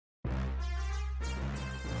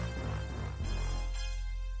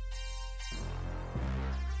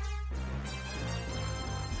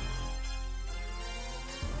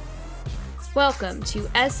Welcome to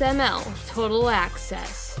SML Total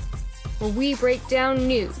Access, where we break down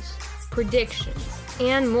news, predictions,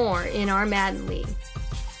 and more in our Madden League.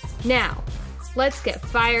 Now, let's get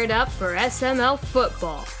fired up for SML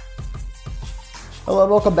football. Hello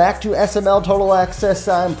and welcome back to SML Total Access.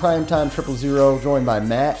 I'm Primetime 000, joined by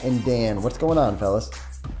Matt and Dan. What's going on, fellas?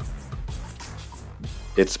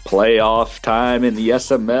 It's playoff time in the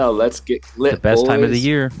SML. Let's get lit, the best boys. time of the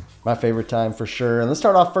year. My favorite time for sure. And let's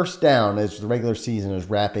start off first down as the regular season is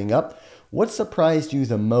wrapping up. What surprised you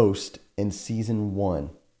the most in season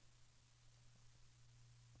 1?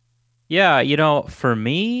 Yeah, for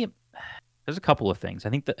me, there's a couple of things.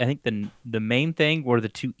 I think the main thing were the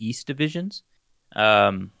two East divisions.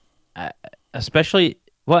 Especially,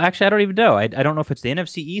 well, actually, I don't even know. I don't know if it's the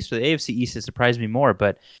NFC East or the AFC East that surprised me more.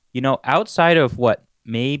 But, outside of what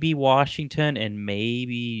maybe Washington and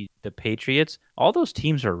maybe the Patriots, all those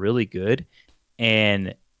teams are really good,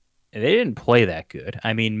 and they didn't play that good.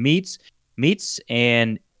 I mean, Meats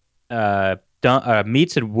and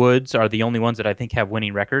Meats and Woods are the only ones that I think have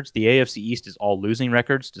winning records. The AFC East is all losing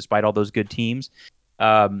records, despite all those good teams.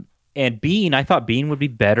 And Bean, I thought Bean would be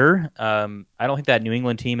better. I don't think that New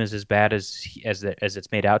England team is as bad as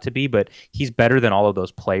it's made out to be, but he's better than all of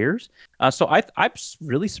those players. So I'm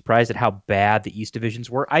really surprised at how bad the East divisions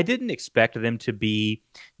were. I didn't expect them to be,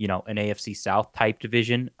 an AFC South type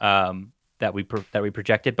division that we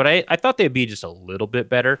projected, but I thought they'd be just a little bit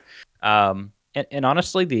better. And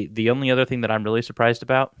honestly, the only other thing that I'm really surprised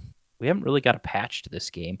about, we haven't really got a patch to this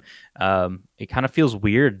game. It kind of feels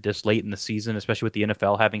weird this late in the season, especially with the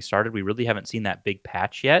NFL having started. We really haven't seen that big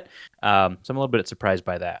patch yet. So I'm a little bit surprised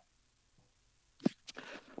by that.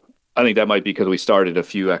 I think that might be because we started a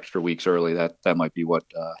few extra weeks early. That might be what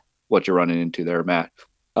you're running into there, Matt.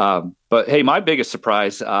 But hey, my biggest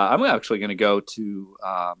surprise, I'm actually going to go to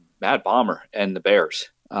Matt Bomber and the Bears.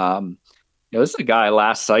 This is a guy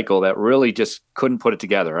last cycle that really just couldn't put it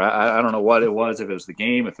together. I don't know what it was, if it was the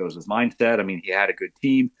game, if it was his mindset. I mean, he had a good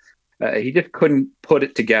team. He just couldn't put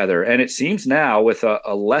it together. And it seems now with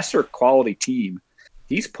a lesser quality team,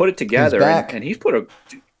 he's put it together. And he put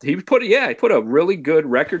a really good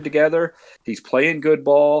record together. He's playing good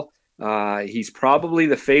ball. He's probably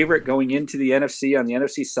the favorite going into the NFC on the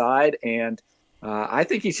NFC side. And I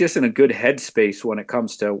think he's just in a good headspace when it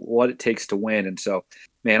comes to what it takes to win. And so,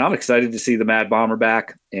 man, I'm excited to see the Mad Bomber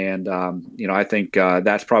back. And, I think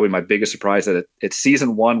that's probably my biggest surprise, that it's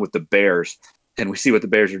season 1 with the Bears, and we see what the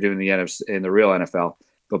Bears are doing in the NFC, in the real NFL.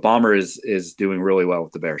 But Bomber is doing really well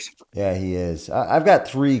with the Bears. Yeah, he is. I've got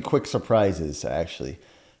 3 quick surprises, actually.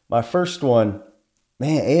 My first one,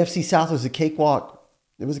 man, AFC South was a cakewalk.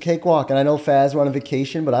 It was a cakewalk. And I know Faz were on a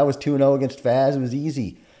vacation, but I was 2-0 against Faz. It was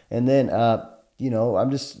easy. And then,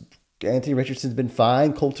 Anthony Richardson's been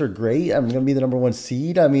fine. Colts are great. I'm going to be the number 1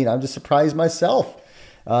 seed. I mean, I'm just surprised myself.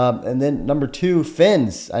 And then number 2,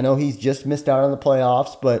 Fins. I know he's just missed out on the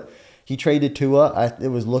playoffs, but he traded Tua. It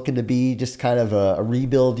was looking to be just kind of a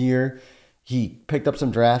rebuild year. He picked up some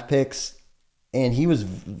draft picks, and he was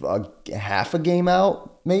half a game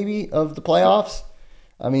out, maybe, of the playoffs.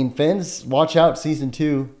 I mean, Fins, watch out season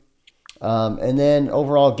 2. And then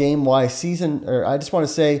overall game-wise I just want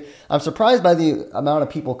to say I'm surprised by the amount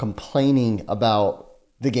of people complaining about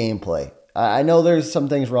the gameplay. I know there's some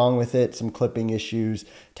things wrong with it, some clipping issues,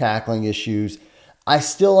 tackling issues. I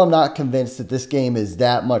still am not convinced that this game is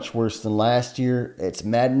that much worse than last year. It's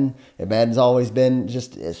Madden. And Madden's always been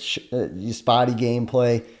just spotty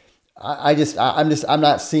gameplay. I'm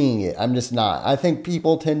not seeing it. I'm just not. I think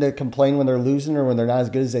people tend to complain when they're losing or when they're not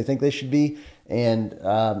as good as they think they should be. And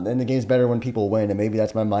the game's better when people win, and maybe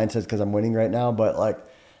that's my mindset because I'm winning right now. But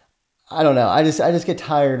I don't know. I just get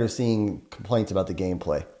tired of seeing complaints about the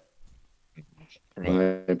gameplay.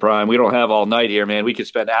 Hey, Brian, we don't have all night here, man. We could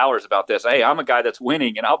spend hours about this. Hey, I'm a guy that's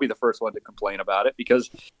winning, and I'll be the first one to complain about it because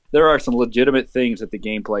there are some legitimate things that the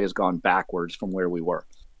gameplay has gone backwards from where we were.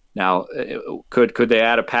 Now, could they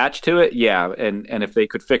add a patch to it? Yeah, and if they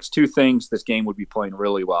could fix 2 things, this game would be playing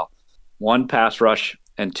really well. 1, pass rush.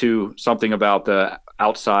 And 2, something about the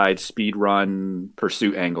outside speed run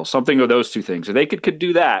pursuit angle, something of those 2 things. If they could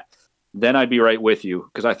do that, then I'd be right with you,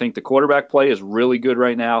 because I think the quarterback play is really good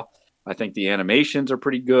right now. I think the animations are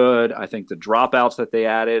pretty good. I think the dropouts that they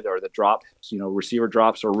added, or the drops, receiver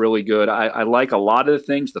drops, are really good. I like a lot of the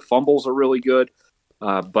things. The fumbles are really good.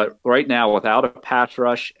 But right now, without a pass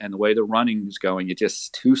rush and the way the running is going, it's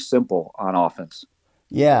just too simple on offense.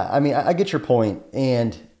 Yeah, I mean, I get your point,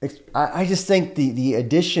 and I just think the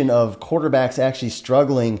addition of quarterbacks actually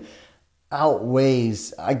struggling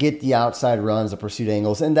outweighs. I get the outside runs, the pursuit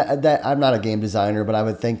angles, and that I'm not a game designer, but I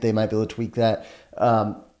would think they might be able to tweak that.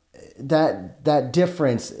 that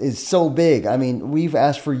difference is so big. I mean, we've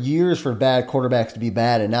asked for years for bad quarterbacks to be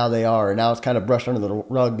bad, and now they are. And now it's kind of brushed under the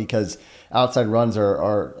rug because outside runs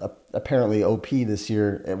are apparently OP this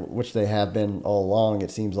year, which they have been all along,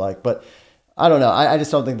 it seems like. But I don't know. I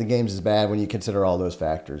just don't think the game's as bad when you consider all those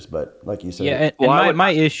factors. But like you said, yeah. And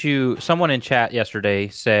my issue, someone in chat yesterday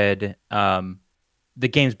said the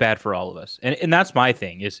game's bad for all of us, and that's my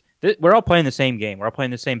thing. Is we're all playing the same game. We're all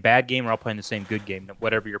playing the same bad game. We're all playing the same good game.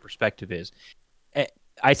 Whatever your perspective is.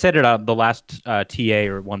 I said it on the last TA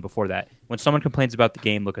or one before that. When someone complains about the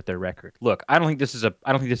game, look at their record. Look, I don't think this is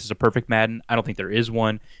a perfect Madden. I don't think there is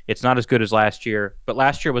one. It's not as good as last year, but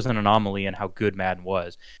last year was an anomaly in how good Madden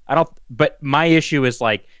was. But my issue is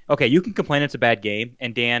like, okay, you can complain it's a bad game,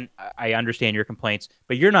 and Dan, I understand your complaints,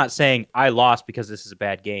 but you're not saying I lost because this is a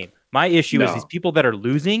bad game. My issue is these people that are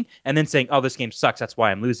losing and then saying, oh, this game sucks, that's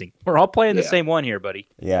why I'm losing. We're all playing the same one here, buddy.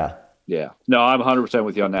 Yeah. Yeah. No, I'm 100%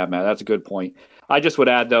 with you on that, Matt. That's a good point. I just would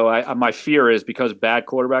add, though, my fear is because bad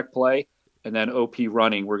quarterback play and then OP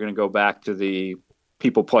running, we're going to go back to the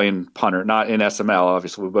people playing punter, not in SML,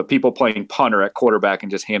 obviously, but people playing punter at quarterback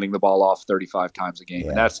and just handing the ball off 35 times a game.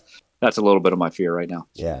 Yeah. And that's a little bit of my fear right now.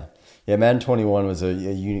 Yeah. Yeah, Madden 21 was a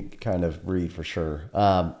unique kind of breed for sure.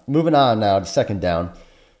 Moving on now to second down.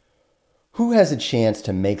 Who has a chance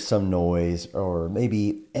to make some noise or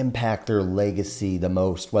maybe impact their legacy the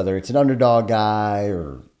most, whether it's an underdog guy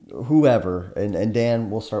or whoever? And Dan,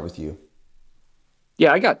 we'll start with you.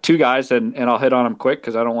 Yeah, I got two guys, and I'll hit on them quick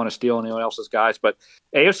because I don't want to steal anyone else's guys. But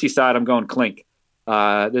AFC side, I'm going Clink.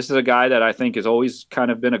 This is a guy that I think has always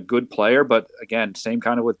kind of been a good player, but again, same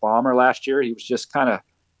kind of with Bomber last year. He was just kind of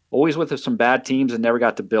always with some bad teams and never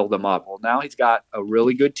got to build them up. Well, now he's got a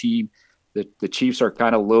really good team. The Chiefs are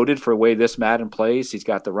kind of loaded for the way this Madden plays. He's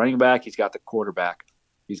got the running back. He's got the quarterback.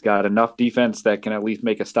 He's got enough defense that can at least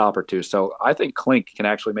make a stop or two. So I think Clink can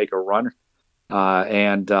actually make a run.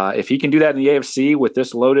 And if he can do that in the AFC with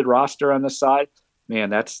this loaded roster on this side, man,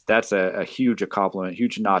 that's a huge accomplishment,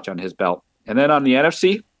 huge notch on his belt. And then on the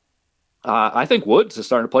NFC, I think Woods is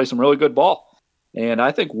starting to play some really good ball. And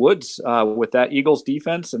I think Woods, with that Eagles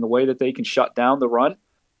defense and the way that they can shut down the run,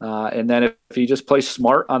 and then if he just plays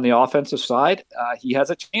smart on the offensive side, he has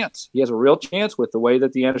a chance. He has a real chance with the way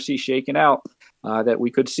that the NFC is shaking out, that we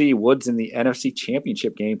could see Woods in the NFC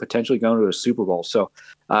Championship game, potentially going to a Super Bowl. So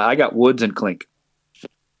I got Woods and Clink.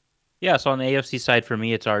 Yeah, so on the AFC side for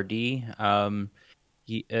me, it's RD.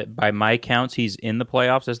 By my counts, he's in the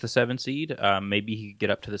playoffs as the 7 seed. Maybe he could get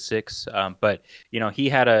up to the 6. But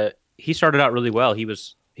he started out really well. He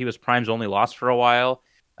was Prime's only loss for a while.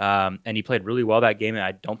 And he played really well that game, and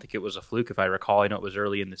I don't think it was a fluke, if I recall. I know it was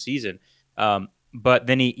early in the season. But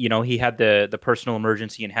then he had the personal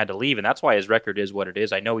emergency and had to leave, and that's why his record is what it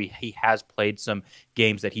is. I know he has played some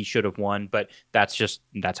games that he should have won, but that's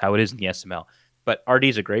how it is in the SML. But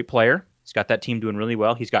RD's a great player. He's got that team doing really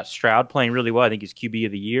well. He's got Stroud playing really well. I think he's QB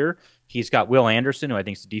of the year. He's got Will Anderson, who I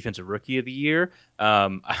think is the defensive rookie of the year.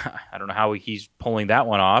 I don't know how he's pulling that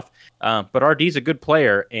one off. But RD's a good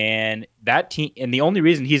player, and that team. And the only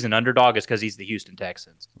reason he's an underdog is because he's the Houston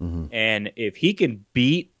Texans. Mm-hmm. And if he can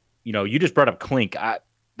beat, you just brought up Clink.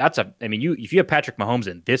 If you have Patrick Mahomes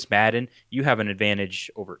in this Madden, you have an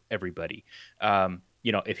advantage over everybody.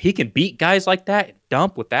 If he can beat guys like that,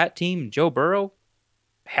 dump with that team, Joe Burrow,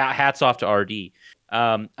 hats off to RD.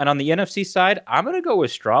 And on the NFC side, I'm going to go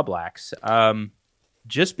with Straw Blacks,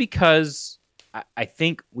 just because I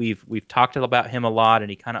think we've talked about him a lot, and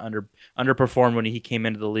he kind of underperformed when he came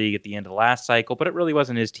into the league at the end of the last cycle, but it really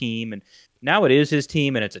wasn't his team, and now it is his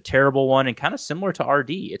team, and it's a terrible one, and kind of similar to RD.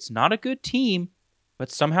 It's not a good team, but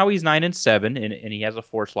somehow he's 9-7, and he has a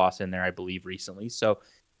forced loss in there, I believe, recently. So,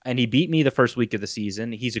 and he beat me the first week of the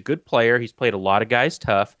season. He's a good player. He's played a lot of guys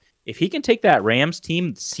tough. If he can take that Rams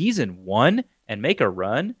team season 1 and make a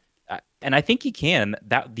run, and I think he can,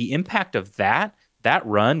 that the impact of that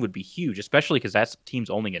run would be huge, especially because that team's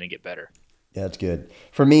only going to get better. Yeah, that's good.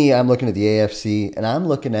 For me, I'm looking at the AFC, and I'm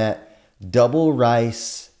looking at double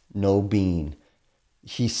rice, no bean.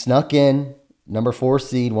 He snuck in, number 4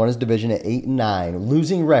 seed, won his division at 8-9,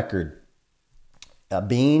 losing record.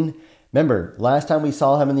 Bean, remember, last time we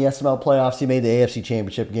saw him in the SML playoffs, he made the AFC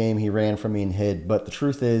Championship game. He ran from me and hid. But the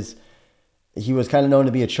truth is, he was kind of known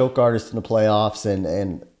to be a choke artist in the playoffs,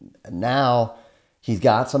 and now he's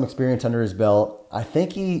got some experience under his belt. I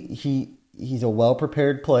think he's a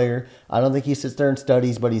well-prepared player. I don't think he sits there and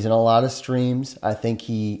studies, but he's in a lot of streams. I think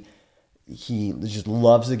he just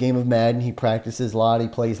loves the game of Madden. He practices a lot. He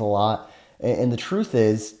plays a lot. And the truth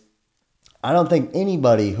is, I don't think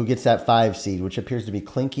anybody who gets that 5 seed, which appears to be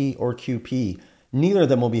Clinky or QP, neither of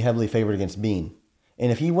them will be heavily favored against Bean.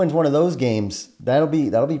 And if he wins one of those games, that'll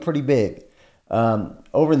be pretty big.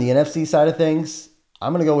 Over in the NFC side of things,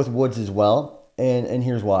 I'm going to go with Woods as well, and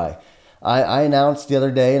here's why. I announced the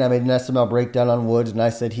other day, and I made an SML breakdown on Woods, and I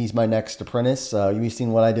said he's my next apprentice. You've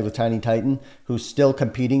seen what I did with Tiny Titan, who's still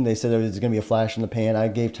competing. They said there was going to be a flash in the pan. I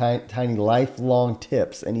gave Tiny lifelong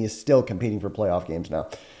tips, and he is still competing for playoff games now.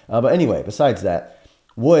 But anyway, besides that,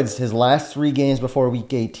 Woods, his last 3 games before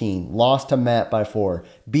Week 18, lost to Matt by 4,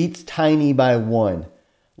 beats Tiny by 1,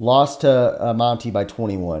 lost to Monty by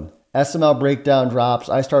 21. SML breakdown drops.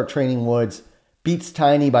 I start training Woods, beats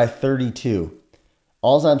Tiny by 32.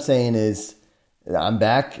 All I'm saying is I'm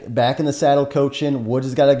back in the saddle coaching. Woods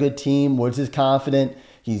has got a good team. Woods is confident.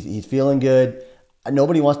 He's feeling good.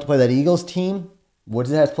 Nobody wants to play that Eagles team. Woods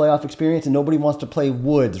has playoff experience, and nobody wants to play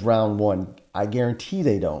Woods round 1. I guarantee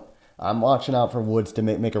they don't. I'm watching out for Woods to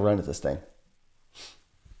make a run at this thing.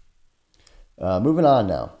 Moving on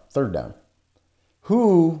now. 3rd down.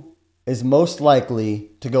 Who is most likely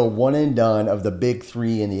to go one and done of the big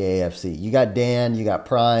 3 in the AFC? You got Dan, you got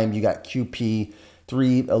Prime, you got QP.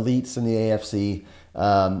 3 elites in the AFC.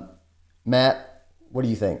 Matt, what do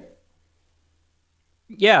you think?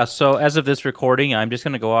 Yeah, so as of this recording, I'm just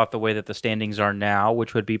going to go off the way that the standings are now,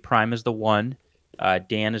 which would be Prime is the 1,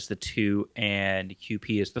 Dan is the 2, and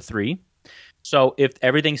QP is the 3. So if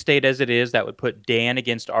everything stayed as it is, that would put Dan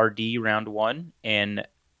against RD round 1 and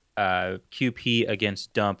QP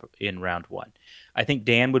against Dump in round 1. I think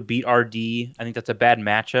Dan would beat RD. I think that's a bad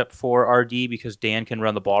matchup for RD because Dan can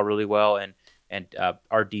run the ball really well, and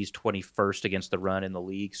RD's 21st against the run in the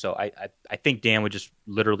league. So I think Dan would just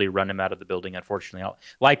literally run him out of the building, unfortunately.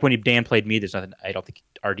 Like when Dan played me, there's nothing. I don't think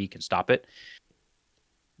RD can stop it.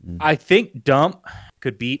 I think Dump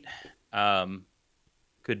could beat QP,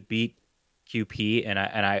 and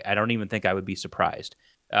I don't even think I would be surprised.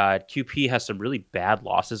 QP has some really bad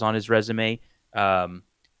losses on his resume.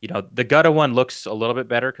 The Gutta one looks a little bit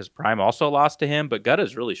better because Prime also lost to him, but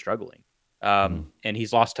Gutta's really struggling. And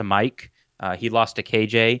he's lost to Mike. He lost to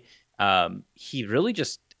KJ. He really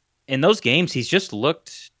just, in those games, he's just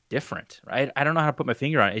looked different, right? I don't know how to put my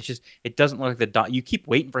finger on it. It doesn't look like you keep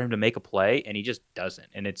waiting for him to make a play, and he just doesn't.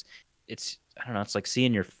 And it's I don't know, it's like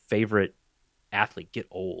seeing your favorite athlete get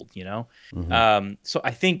old, you know? So I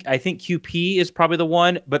think QP is probably the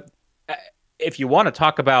one, but if you want to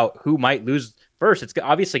talk about who might lose first, it's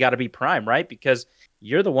obviously got to be Prime, right? Because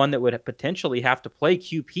you're the one that would potentially have to play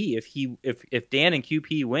QP if Dan and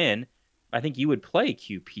QP win. I think you would play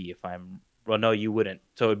QP well, no, you wouldn't.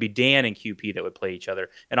 So it would be Dan and QP that would play each other,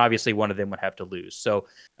 and obviously one of them would have to lose. So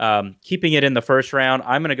keeping it in the first round,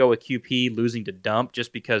 I'm going to go with QP losing to Dump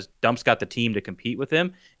just because Dump's got the team to compete with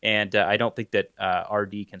him, and I don't think that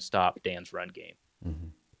RD can stop Dan's run game.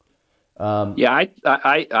 Yeah,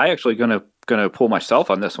 I actually gonna pull myself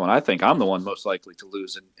on this one. I think I'm the one most likely to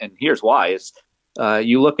lose, and here's why: is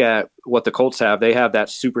you look at what the Colts have. They have that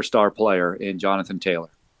superstar player in Jonathan Taylor.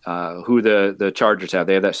 Who the Chargers have.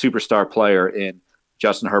 They have that superstar player in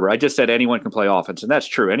Justin Herbert. I just said anyone can play offense, and that's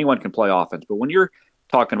true. Anyone can play offense. But when you're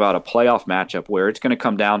talking about a playoff matchup where it's going to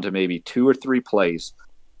come down to maybe 2 or 3 plays,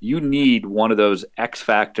 you need one of those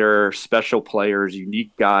X-factor special players,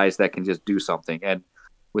 unique guys that can just do something. And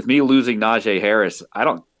with me losing Najee Harris, I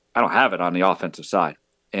don't have it on the offensive side.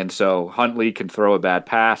 And so Huntley can throw a bad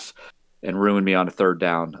pass and ruin me on a 3rd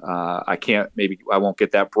down. I won't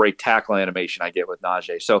get that break tackle animation I get with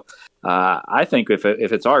Najee. So I think if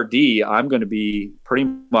it's RD, I'm going to be pretty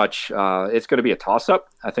much, it's going to be a toss up.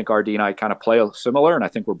 I think RD and I kind of play similar, and I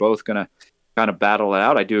think we're both going to kind of battle it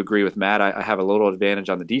out. I do agree with Matt. I have a little advantage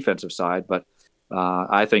on the defensive side, but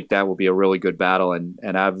I think that will be a really good battle. And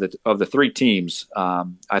of the 3 teams,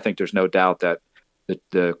 I think there's no doubt that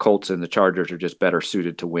the Colts and the Chargers are just better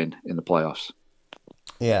suited to win in the playoffs.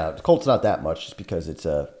 Yeah, the Colts not that much just because it's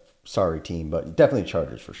a sorry team, but definitely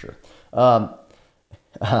Chargers for sure. But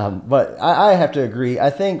I have to agree.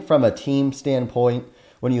 I think from a team standpoint,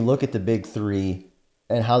 when you look at the big 3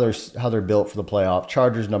 and how they're built for the playoff,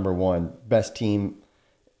 Chargers number 1, best team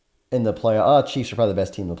in the playoff. Chiefs are probably the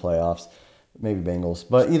best team in the playoffs, maybe Bengals.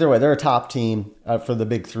 But either way, they're a top team for the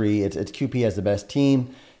big 3. It's QP as the best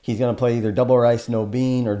team. He's going to play either double rice, no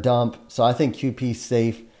bean, or dump. So I think QP's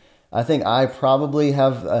safe. I think I probably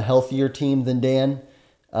have a healthier team than Dan.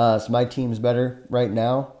 So my team's better right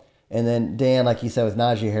now. And then Dan, like he said, with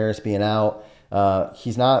Najee Harris being out,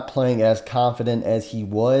 he's not playing as confident as he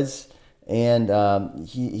was. And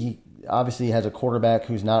he obviously has a quarterback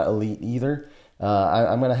who's not elite either.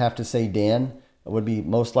 I'm going to have to say Dan would be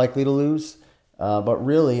most likely to lose. But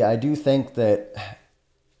really, I do think that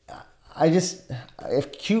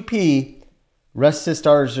if QP rests his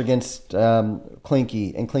starters against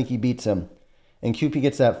Clinky and Clinky beats him, and QP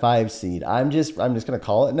gets that 5 seed. I'm just going to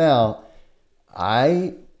call it now.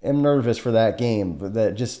 I am nervous for that game.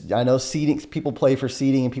 I know seeding, people play for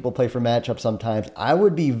seeding and people play for matchups sometimes. I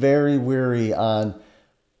would be very weary on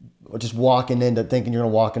just walking into thinking you're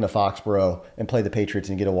going to walk into Foxborough and play the Patriots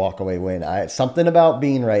and get a walk-away win. Something about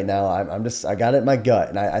Bean right now. I got it in my gut,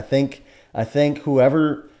 and I think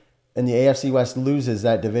whoever in the AFC West loses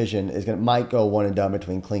that division might go one and done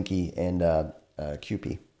between Clinky and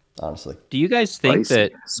QP. Honestly, do you guys think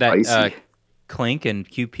Spicy. that Clink and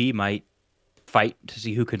QP might fight to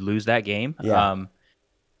see who could lose that game? Yeah.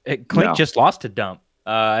 Clink just lost to Dump.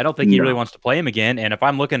 I don't think he really wants to play him again. And if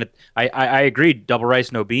I'm looking at, I agree, double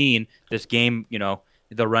rice, no bean. This game,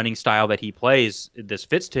 the running style that he plays, this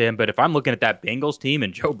fits to him. But if I'm looking at that Bengals team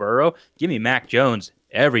and Joe Burrow, give me Mac Jones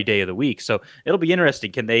every day of the week. So it'll be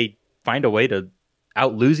interesting. Can they find a way to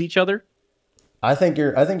out-lose each other? I think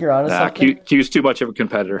you're honest. Q's too much of a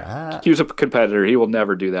competitor. Q's a competitor. He will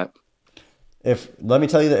never do that. Let me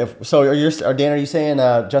tell you that. Dan, are you saying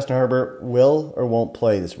Justin Herbert will or won't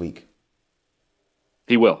play this week?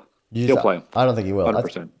 He will. He'll play him. I don't think he will.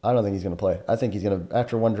 100%. I don't think he's going to play. I think he's going to,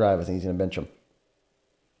 after one drive, I think he's going to bench him.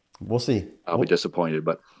 We'll see. I'll be disappointed,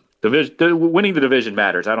 but winning the division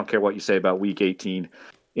matters. I don't care what you say about Week 18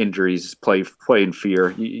 injuries. Play in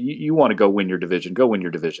fear. You want to go win your division. Go win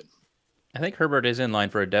your division. I think Herbert is in line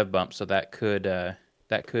for a dev bump, so that could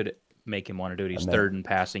make him want to do it. He's third in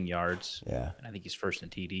passing yards. Yeah, and I think he's first in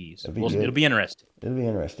TDs. It'll be interesting. It'll be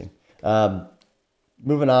interesting.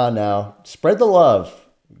 Moving on now. Spread the love,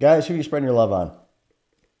 guys. Who are you spreading your love on?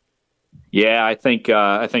 Yeah, I think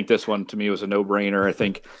this one to me was a no-brainer. I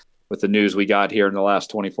think with the news we got here in the last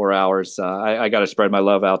 24 hours, I got to spread my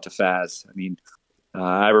love out to Faz. I mean,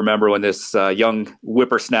 I remember when this young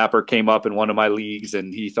whippersnapper came up in one of my leagues,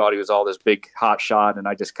 and he thought he was all this big hot shot, and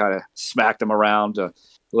I just kind of smacked him around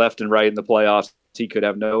left and right in the playoffs. He could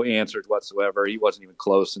have no answers whatsoever. He wasn't even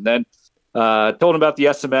close. And then told him about the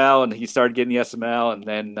SML, and he started getting the SML, and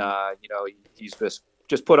then he's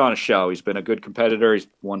just put on a show. He's been a good competitor. He's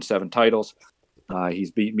won 7 titles.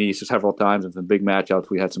 He's beat me several times in some big matchups.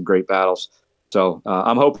 We had some great battles. So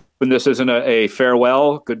I'm hoping this isn't a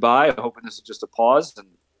farewell, goodbye. I'm hoping this is just a pause, and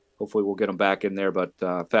hopefully we'll get him back in there. But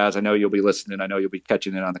Faz, I know you'll be listening. I know you'll be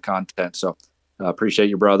catching in on the content. So appreciate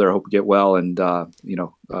you, brother. I hope you get well, and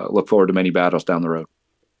look forward to many battles down the road.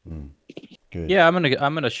 Good. Yeah, I'm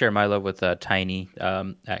gonna share my love with Tiny.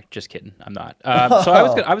 Just kidding, I'm not. So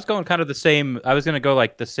I was going kind of the same. I was gonna go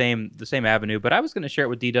like the same avenue, but I was gonna share it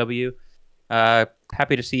with DW.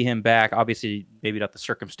 Happy to see him back. Obviously, maybe not the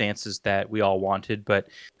circumstances that we all wanted, but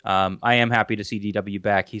I am happy to see DW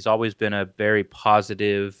back. He's always been a very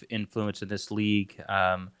positive influence in this league,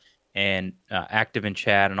 and active in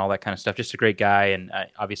chat and all that kind of stuff. Just a great guy. And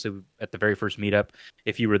obviously, at the very first meetup,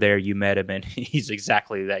 if you were there, you met him, and he's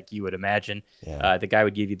exactly like you would imagine. Yeah. The guy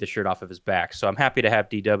would give you the shirt off of his back. So I'm happy to have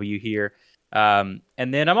DW here. And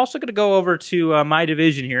then I'm also going to go over to my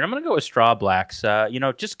division here, and I'm going to go with Straw Blacks.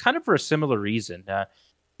 Just kind of for a similar reason.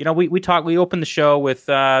 We opened the show with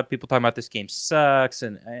people talking about this game sucks,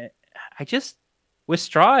 and with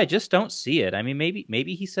Straw, I just don't see it. I mean,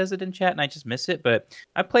 maybe he says it in chat and I just miss it, but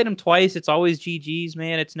I played him twice. It's always GG's,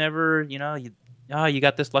 man. It's never, you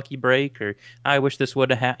got this lucky break, or I wish this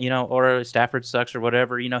would have, or Stafford sucks or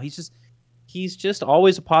whatever. He's just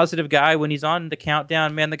always a positive guy when he's on the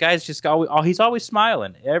countdown, man. The guy's just he's always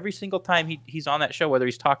smiling. Every single time he's on that show, whether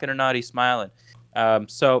he's talking or not, he's smiling.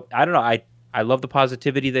 So I don't know. I love the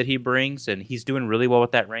positivity that he brings, and he's doing really well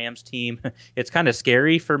with that Rams team. It's kind of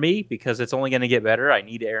scary for me because it's only going to get better. I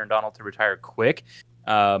need Aaron Donald to retire quick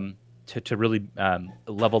to really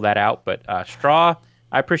level that out. But Straw,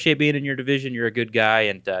 I appreciate being in your division. You're a good guy,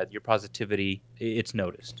 and your positivity, it's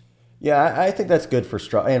noticed. Yeah, I think that's good for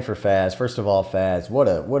Straw and for Faz. First of all, Faz, what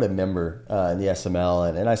a member in the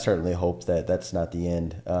SML, and I certainly hope that that's not the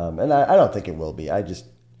end. And I don't think it will be. I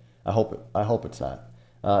hope it's not.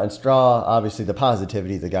 And Straw, obviously, the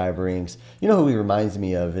positivity the guy brings. You know who he reminds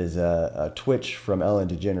me of is Twitch from Ellen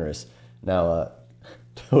DeGeneres. Now,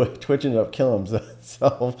 Twitch ended up killing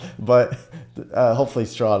himself, but hopefully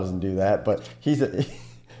Straw doesn't do that. But he's a...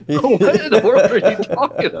 What in the world are you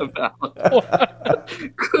talking about?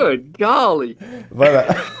 Good golly!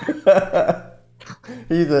 But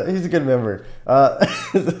he's a good member.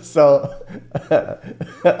 So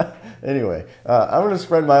anyway, I'm going to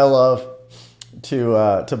spread my love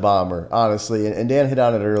to Bomber, honestly, and Dan hit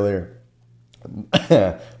on it earlier.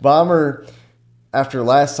 Bomber, after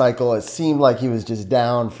last cycle, it seemed like he was just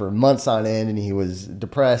down for months on end, and he was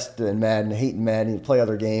depressed and mad and hating Madden. He'd play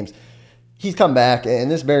other games. he's come back, and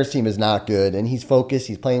this Bears team is not good, and he's focused.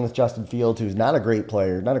 He's playing with Justin Fields, who's not a great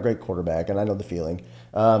player, not a great quarterback, and I know the feeling.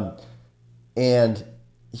 And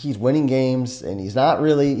he's winning games, and he's not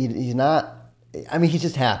really, he's not, I mean, he's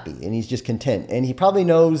just happy, and he's just content. And he probably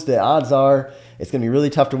knows the odds are it's going to be really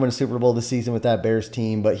tough to win a Super Bowl this season with that Bears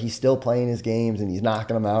team, but he's still playing his games, and he's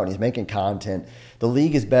knocking them out, and he's making content. The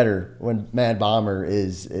league is better when Mad Bomber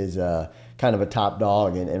is kind of a top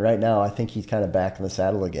dog, and right now I think he's kind of back in the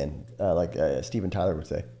saddle again, like Steven Tyler would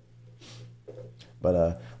say.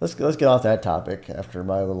 But let's get off that topic after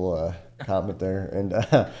my little comment there. And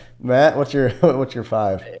Matt, what's your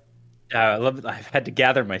 5? I love it. I've had to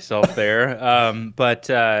gather myself there. But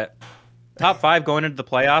top 5 going into the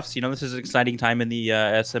playoffs. This is an exciting time in the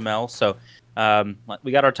SML. So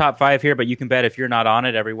we got our top 5 here, but you can bet if you're not on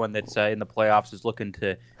it, everyone that's in the playoffs is looking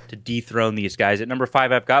to dethrone these guys. At number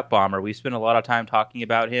 5, I've got Bomber. We spent a lot of time talking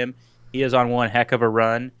about him. He is on one heck of a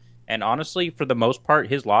run. And honestly, for the most part,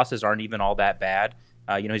 his losses aren't even all that bad.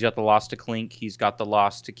 He's got the loss to Clink. He's got the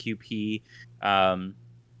loss to QP. And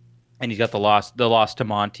he's got the loss to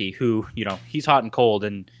Monty, who, he's hot and cold.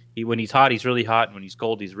 And when he's hot, he's really hot. And when he's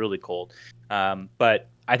cold, he's really cold. But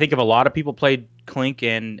I think if a lot of people played Clink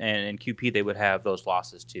and QP, they would have those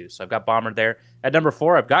losses too. So I've got Bomber there. At number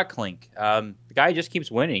 4, I've got Clink. The guy just keeps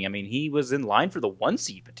winning. I mean, he was in line for the 1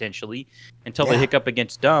 seed potentially until the hiccup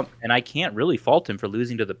against Dump, and I can't really fault him for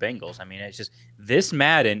losing to the Bengals. I mean, it's just this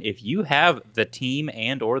Madden, if you have the team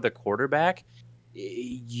and or the quarterback,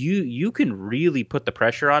 you can really put the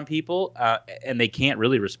pressure on people, and they can't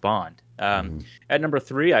really respond. At number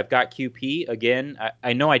 3, I've got QP. Again,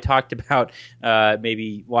 I know I talked about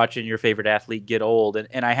maybe watching your favorite athlete get old,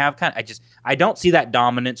 and I have I don't see that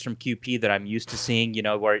dominance from QP that I'm used to seeing,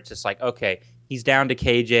 where it's just like, okay, he's down to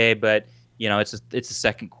KJ, but it's the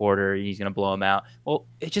second quarter, he's going to blow him out. Well,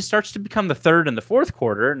 it just starts to become the third and the fourth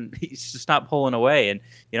quarter, and he's just not pulling away. And,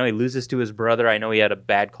 he loses to his brother. I know he had a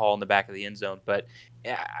bad call in the back of the end zone, but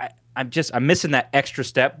I'm missing that extra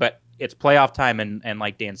step. But it's playoff time, and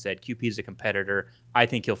like Dan said, QP's a competitor. I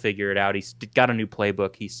think he'll figure it out. He's got a new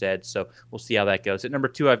playbook, he said, so we'll see how that goes. At number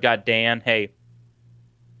 2, I've got Dan. Hey,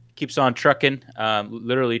 keeps on trucking.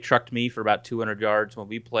 Literally trucked me for about 200 yards when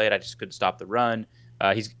we played. I just couldn't stop the run.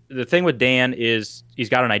 The thing with Dan is he's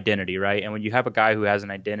got an identity, right? And when you have a guy who has an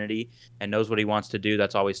identity and knows what he wants to do,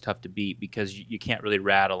 that's always tough to beat because you can't really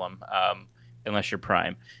rattle him unless you're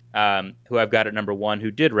Prime, who I've got at number 1, who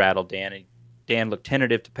did rattle Dan. And Dan looked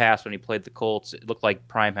tentative to pass when he played the Colts. It looked like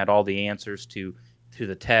Prime had all the answers to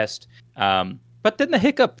the test. But then the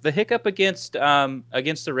hiccup against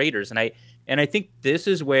the Raiders, and I think this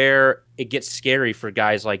is where it gets scary for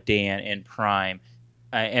guys like Dan and Prime.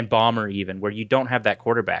 And Bomber even, where you don't have that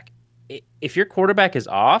quarterback. If your quarterback is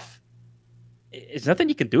off, it's nothing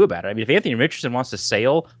you can do about it. I mean, if Anthony Richardson wants to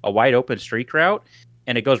sail a wide open streak route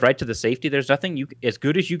and it goes right to the safety, there's nothing as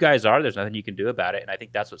good as you guys are, there's nothing you can do about it. And I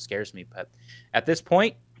think that's what scares me. But at this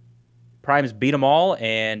point, Prime's beat them all,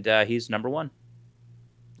 and he's number 1.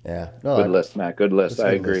 Yeah. Good list, Matt. Good list.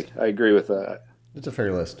 I agree. I agree with that. It's a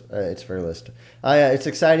fair list. It's a fair list. It's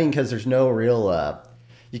exciting because there's no real...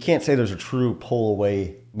 you can't say there's a true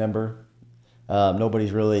pull-away member.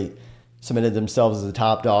 Nobody's really submitted themselves as a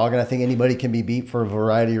top dog, and I think anybody can be beat for a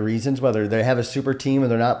variety of reasons, whether they have a super team and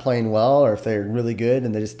they're not playing well, or if they're really good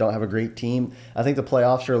and they just don't have a great team. I think the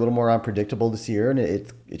playoffs are a little more unpredictable this year, and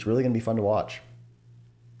it's really going to be fun to watch.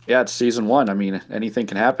 Yeah, it's season 1. I mean, anything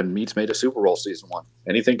can happen. Meats made a Super Bowl season 1.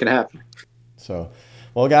 Anything can happen. So,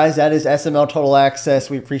 well, guys, that is SML Total Access.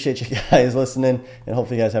 We appreciate you guys listening, and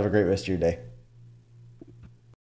hopefully you guys have a great rest of your day.